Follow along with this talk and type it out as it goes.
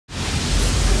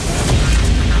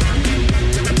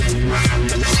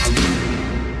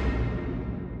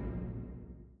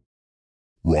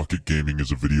Rockit Gaming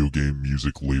is a video game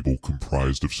music label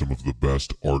comprised of some of the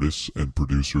best artists and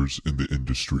producers in the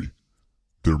industry.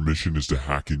 Their mission is to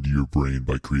hack into your brain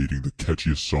by creating the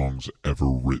catchiest songs ever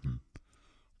written.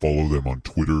 Follow them on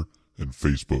Twitter and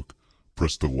Facebook.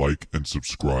 Press the like and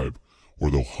subscribe,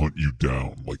 or they'll hunt you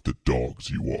down like the dogs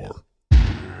you are.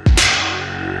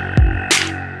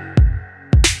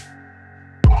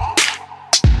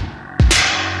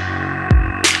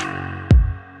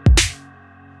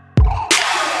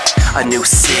 A new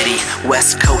city,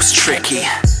 West Coast tricky.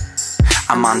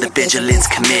 I'm on the vigilance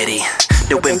committee.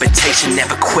 No invitation,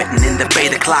 never quitting. In the bay,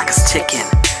 the clock is ticking.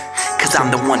 Cause I'm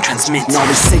the one transmitting. All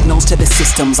these signals to the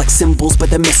systems like symbols by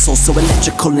the missiles. So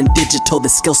electrical and digital, the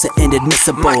skill set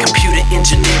inadmissible. My computer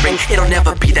engineering, it'll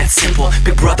never be that simple.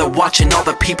 Big brother watching all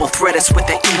the people threat us with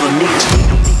their evil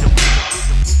needle.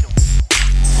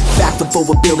 Back before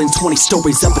we're building 20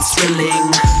 stories up, it's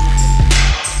thrilling.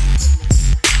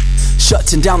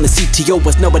 Shutting down the CTO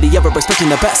was nobody ever expecting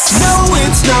the best. No,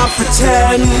 it's not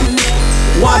pretend.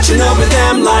 Watching over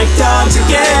them like dogs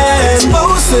again.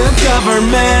 Expose the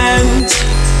government.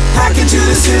 Hack into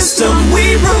the system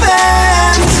we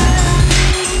prevent.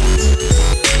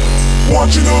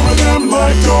 Watching over them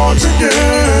like dogs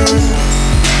again.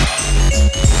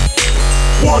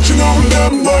 Watching over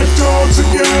them like dogs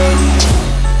again.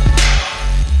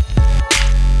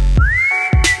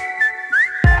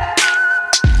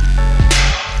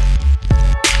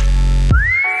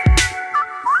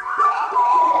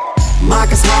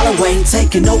 Marcus Holloway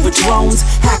taking over drones,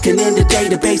 hacking into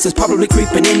databases, probably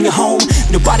creeping in your home.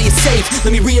 Nobody is safe,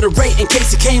 let me reiterate in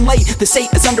case you came late. The state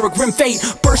is under a grim fate,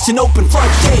 bursting open front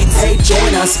gates. Hey,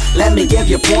 join us, let me give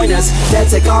you pointers.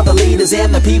 Let's take all the leaders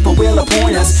and the people will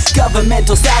appoint us.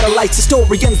 Governmental satellites,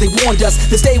 historians, they warned us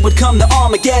this day would come, the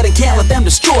Armageddon, can't let them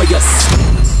destroy us.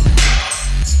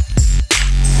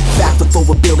 Back before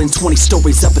we're building 20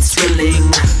 stories up, it's thrilling.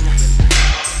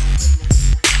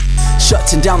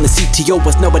 Shutting down the CTO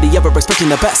was nobody ever expecting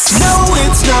the best. No,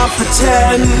 it's not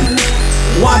pretend.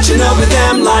 Watching over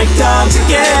them like dogs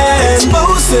again.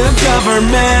 Expose the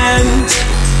government.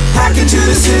 Hack into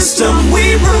the system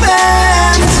we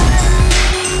prevent.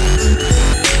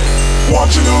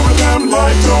 Watching over them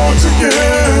like dogs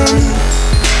again.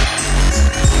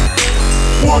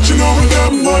 Watching over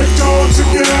them like dogs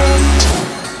again.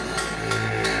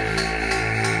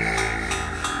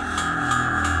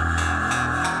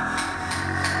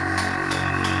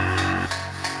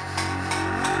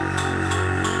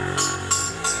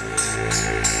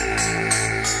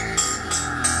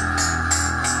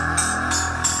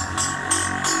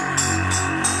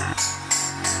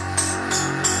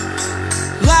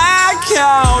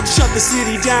 Blackout, shut the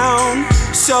city down.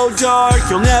 So dark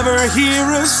you'll never hear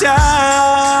a sound.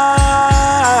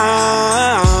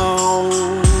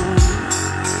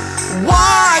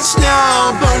 Watch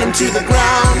now, burn them to the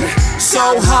ground.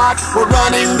 So hot, we're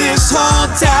running this whole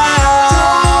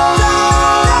town.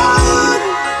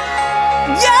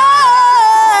 Yeah!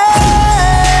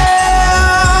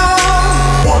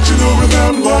 Watching over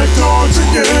them like dogs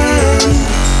again.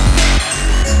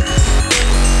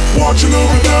 Watching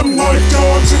over them like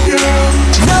dogs again.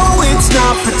 No, it's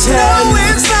not pretend. No,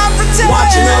 it's not pretend.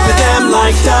 Watching over them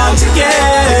like dogs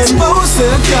again. Expose the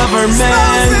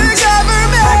government.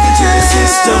 Hack into the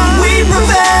system we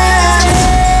prevent.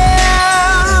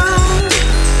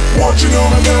 Watching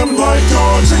over them like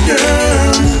dogs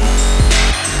again.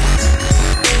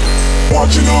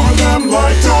 Watching over them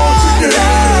like dogs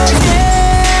again.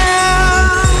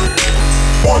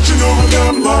 Watching over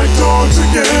them like dogs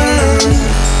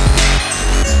again.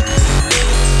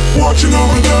 Watching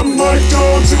over them like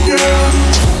dogs again.